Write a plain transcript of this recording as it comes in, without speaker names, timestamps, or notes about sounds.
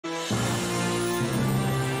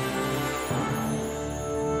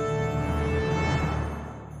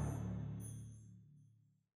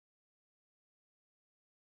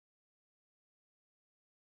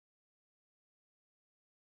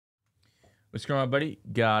What's going on, buddy?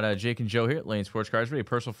 Got Jake and Joe here, Lane Sports Cards. Really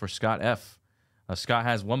personal for Scott F. Scott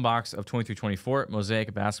has one box of 23-24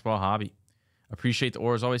 Mosaic Basketball Hobby. Appreciate the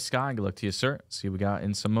ore as always, Scott. Good luck to you, sir. See what we got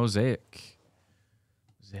in some Mosaic.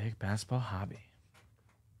 Mosaic Basketball Hobby.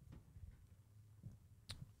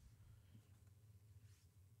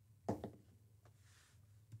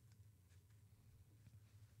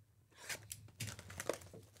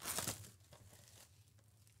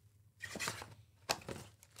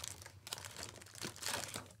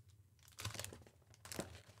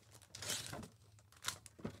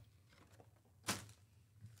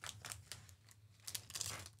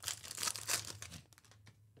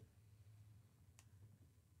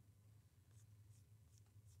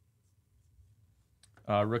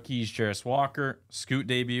 Rookies, Jarris Walker, Scoot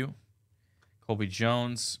debut, Colby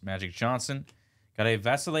Jones, Magic Johnson. Got a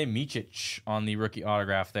Vasilije Micic on the rookie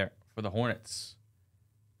autograph there for the Hornets.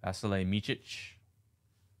 Vasilije Micic.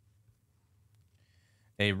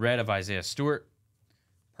 A red of Isaiah Stewart.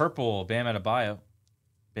 Purple, Bam Adebayo.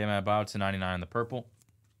 Bam Adebayo to 99 on the purple.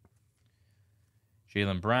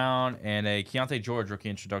 Jaylen Brown and a Keontae George rookie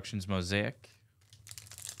introductions Mosaic.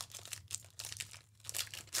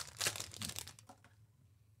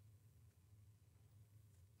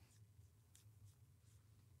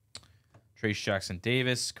 Trace Jackson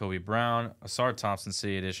Davis, Kobe Brown, Asar Thompson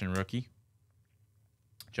City Edition rookie.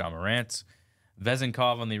 John Morant.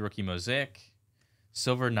 Vezenkov on the rookie Mosaic.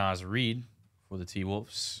 Silver Naz Reid for the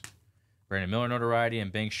T-Wolves. Brandon Miller notoriety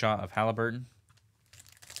and bank shot of Halliburton.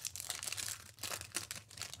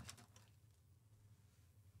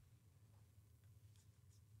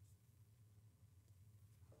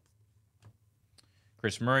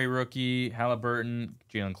 Chris Murray rookie, Halliburton,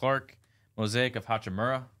 Jalen Clark. Mosaic of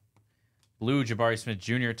Hachimura. Blue, Jabari Smith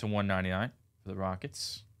Jr. to 199 for the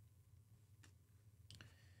Rockets.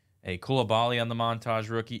 A Koulibaly on the montage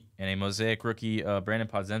rookie. And a Mosaic rookie, Brandon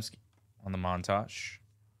Podziemski on the montage.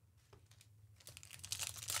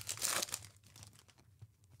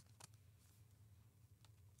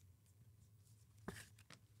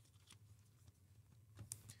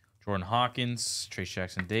 Jordan Hawkins, Trace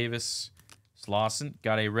Jackson Davis. Slauson.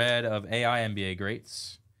 Got a red of AI NBA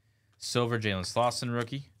greats. Silver, Jalen Slauson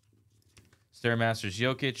rookie. Stairmasters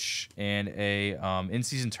Jokic, and a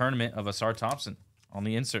in-season tournament of Asar Thompson on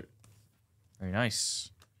the insert. Very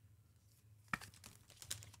nice.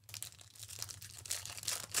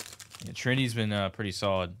 Yeah, Trinity's been pretty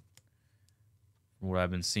solid from what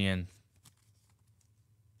I've been seeing.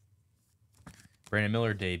 Brandon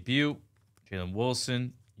Miller debut. Jalen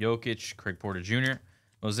Wilson, Jokic, Craig Porter Jr.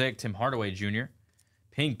 Mosaic Tim Hardaway Jr.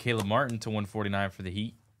 Pink Caleb Martin to 149 for the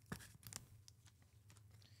Heat.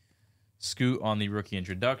 Scoot on the rookie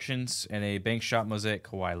introductions, and a bank shot Mosaic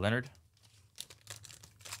Kawhi Leonard.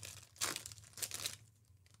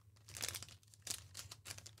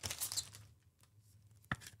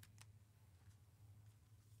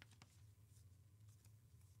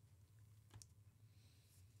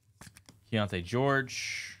 Keontae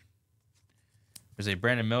George. There's a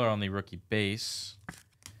Brandon Miller on the rookie base.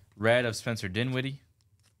 Red of Spencer Dinwiddie.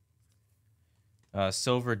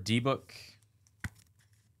 Silver D-Book.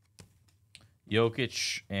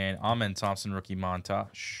 Jokic and Amen Thompson rookie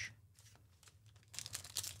montage.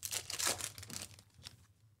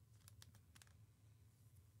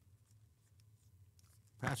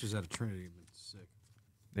 Patches out of Trinity have been sick.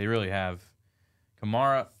 They really have.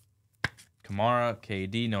 Kamara,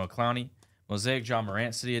 KD, Noah Clowney. Mosaic John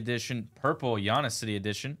Morant City Edition. Purple Giannis City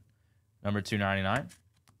Edition. Number 299.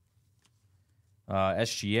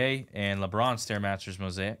 SGA and LeBron Stairmasters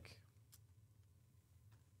Mosaic.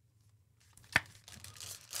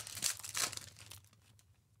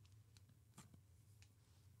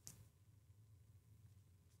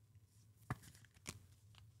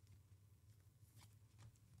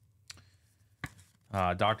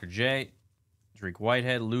 Dr. J, Drake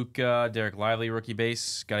Whitehead, Luka, Derek Lively, rookie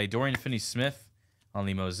base. Got a Dorian Finney-Smith on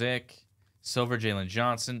the Mosaic. Silver, Jalen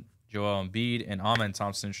Johnson, Joel Embiid, and Amen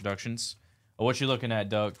Thompson introductions. Oh, what you looking at,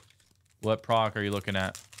 Doug? What proc are you looking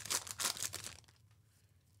at?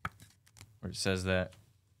 Where it says that.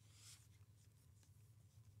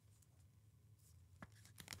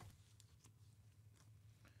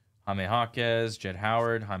 Jaime Jaquez, Jed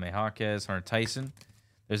Howard, Jaime Jaquez, Hunter Tyson.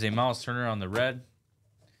 There's a Miles Turner on the red.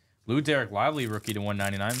 Blue Derek Lively rookie to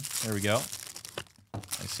 199. There we go.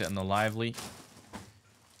 Nice hit on the Lively.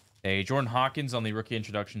 A Jordan Hawkins on the rookie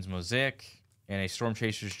introductions Mosaic. And a Storm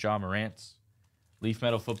Chasers John Morant. Leaf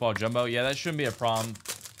Metal Football Jumbo. Yeah, that shouldn't be a problem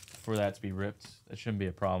for that to be ripped. That shouldn't be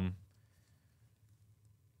a problem.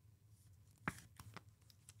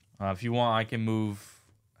 If you want, I can move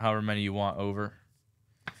however many you want over.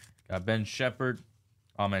 Got Ben Shepard,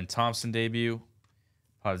 Amen Thompson debut,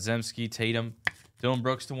 Podzemski, Tatum, Dylan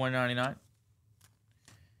Brooks to 199.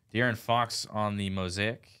 De'Aaron Fox on the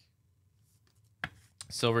Mosaic.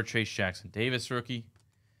 Silver Trace Jackson Davis rookie.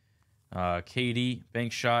 KD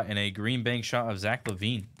bank shot and a green bank shot of Zach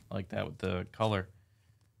LaVine. I like that with the color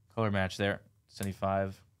match there.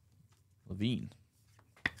 75 LaVine.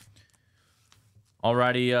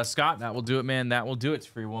 Alrighty, Scott, that will do it, man. That will do it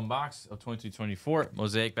for your one box of 22-24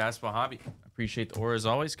 Mosaic Basketball Hobby. Appreciate the aura as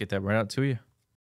always. Get that right out to you.